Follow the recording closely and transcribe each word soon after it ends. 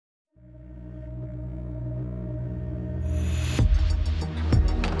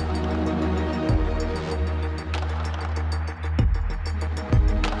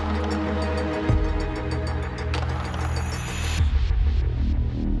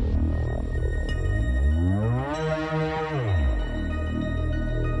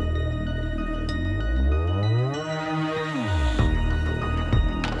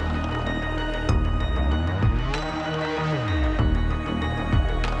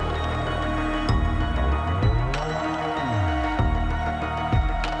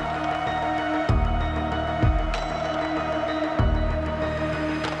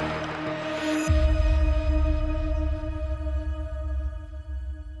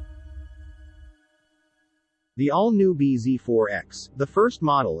The all-new bZ4X, the first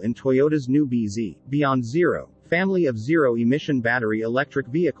model in Toyota's new Beyond Zero family of zero-emission battery electric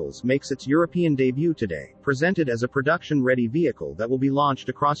vehicles, makes its European debut today, presented as a production-ready vehicle that will be launched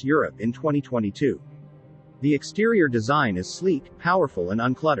across Europe in 2022. The exterior design is sleek, powerful and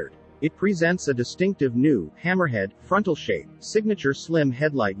uncluttered. It presents a distinctive new, hammerhead, frontal shape, signature slim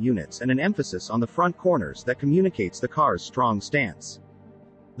headlight units and an emphasis on the front corners that communicates the car's strong stance.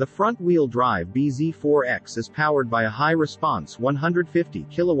 The front-wheel drive bZ4X is powered by a high-response 150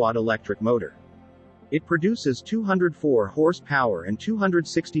 kW electric motor. It produces 204 horsepower and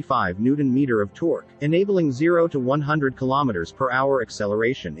 265 Nm of torque, enabling 0 to 100 km/h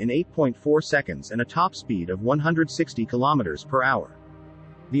acceleration in 8.4 seconds and a top speed of 160 km/h.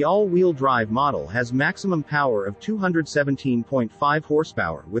 The all-wheel drive model has maximum power of 217.5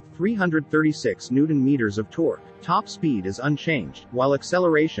 horsepower with 336 Nm of torque. Top speed is unchanged, while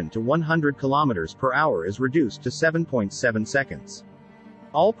acceleration to 100 km/h is reduced to 7.7 seconds.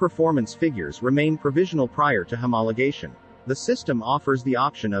 All performance figures remain provisional prior to homologation. The system offers the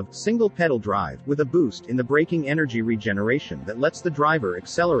option of single-pedal drive with a boost in the braking energy regeneration that lets the driver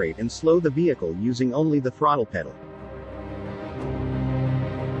accelerate and slow the vehicle using only the throttle pedal.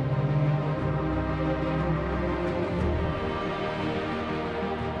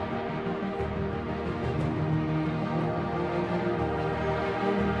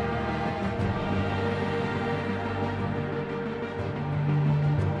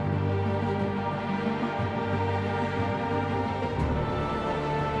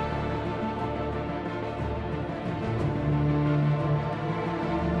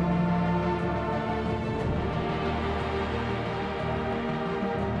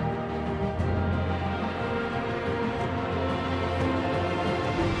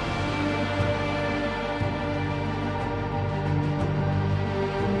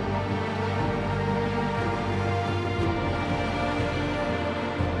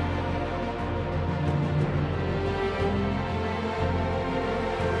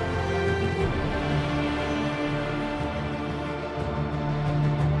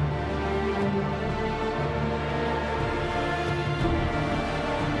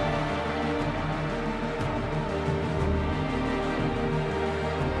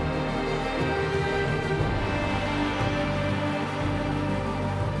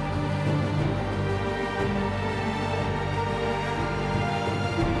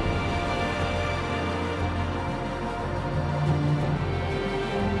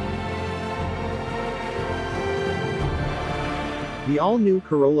 The all-new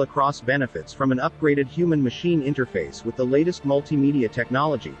Corolla Cross benefits from an upgraded human-machine interface with the latest multimedia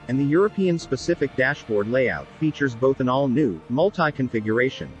technology, and the European-specific dashboard layout features both an all-new,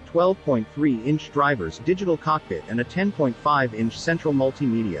 multi-configuration, 12.3-inch driver's digital cockpit and a 10.5-inch central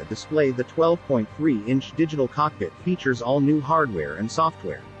multimedia display. The 12.3-inch digital cockpit features all-new hardware and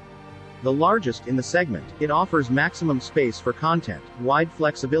software. The largest in the segment, it offers maximum space for content, wide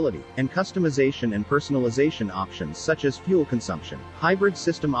flexibility, and customization and personalization options such as fuel consumption, hybrid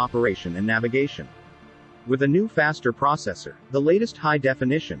system operation and navigation. With a new faster processor, the latest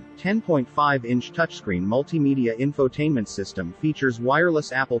high-definition, 10.5-inch touchscreen multimedia infotainment system features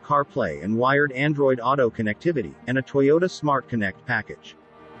wireless Apple CarPlay and wired Android Auto connectivity, and a Toyota Smart Connect package.